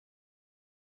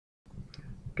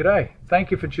G'day,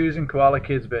 thank you for choosing Koala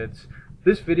Kids Beds.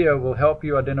 This video will help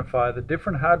you identify the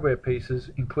different hardware pieces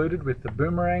included with the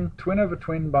Boomerang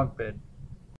twin-over-twin bunk bed.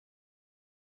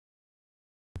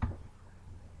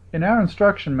 In our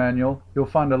instruction manual, you'll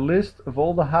find a list of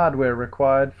all the hardware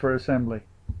required for assembly.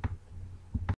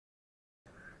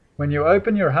 When you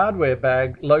open your hardware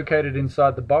bag located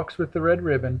inside the box with the red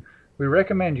ribbon, we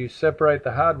recommend you separate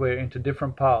the hardware into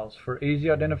different piles for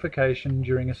easy identification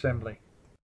during assembly.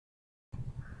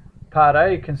 Part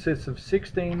A consists of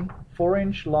 16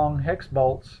 4-inch long hex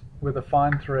bolts with a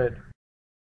fine thread.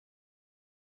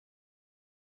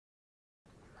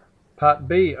 Part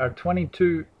B are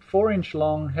 22 4-inch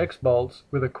long hex bolts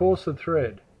with a coarser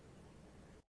thread.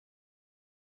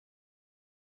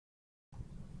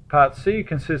 Part C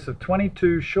consists of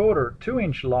 22 shorter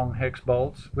 2-inch long hex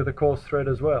bolts with a coarse thread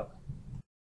as well.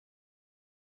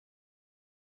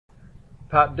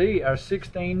 Part D are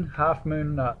 16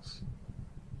 half-moon nuts.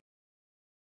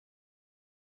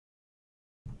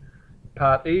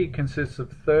 Part E consists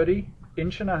of 30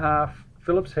 1.5-inch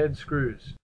Phillips head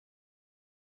screws.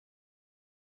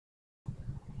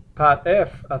 Part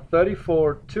F are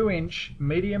 34 2-inch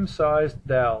medium-sized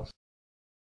dowels.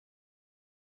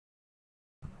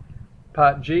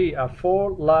 Part G are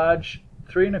 4 large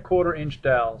 3.25-inch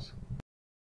dowels.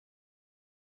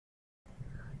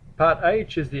 Part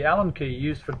H is the Allen key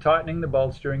used for tightening the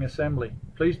bolts during assembly.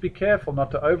 Please be careful not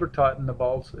to over-tighten the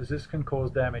bolts, as this can cause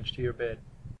damage to your bed.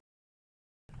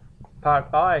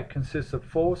 Part I consists of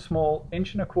 4 small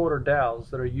 1.25-inch dowels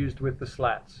that are used with the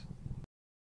slats.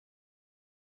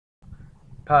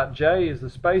 Part J is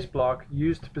the space block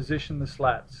used to position the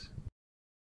slats.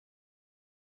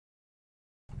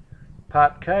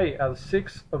 Part K are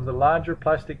 6 of the larger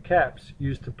plastic caps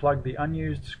used to plug the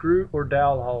unused screw or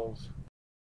dowel holes.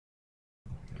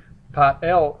 Part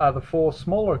L are the 4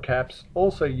 smaller caps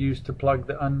also used to plug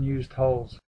the unused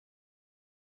holes.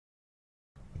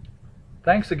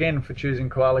 Thanks again for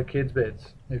choosing Koala Kids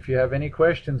Beds. If you have any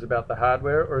questions about the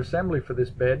hardware or assembly for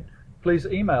this bed, please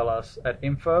email us at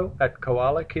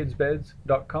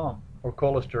info@koalakidsbeds.com or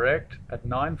call us direct at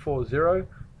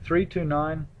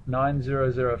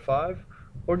 940-329-9005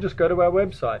 or just go to our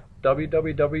website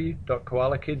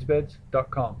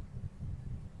www.koalakidsbeds.com.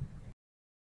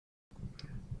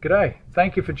 G'day,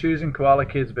 thank you for choosing Koala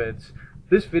Kids Beds.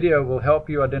 This video will help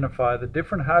you identify the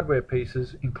different hardware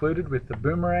pieces included with the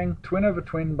Boomerang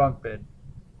twin-over-twin bunk bed.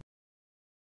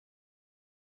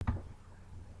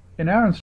 In our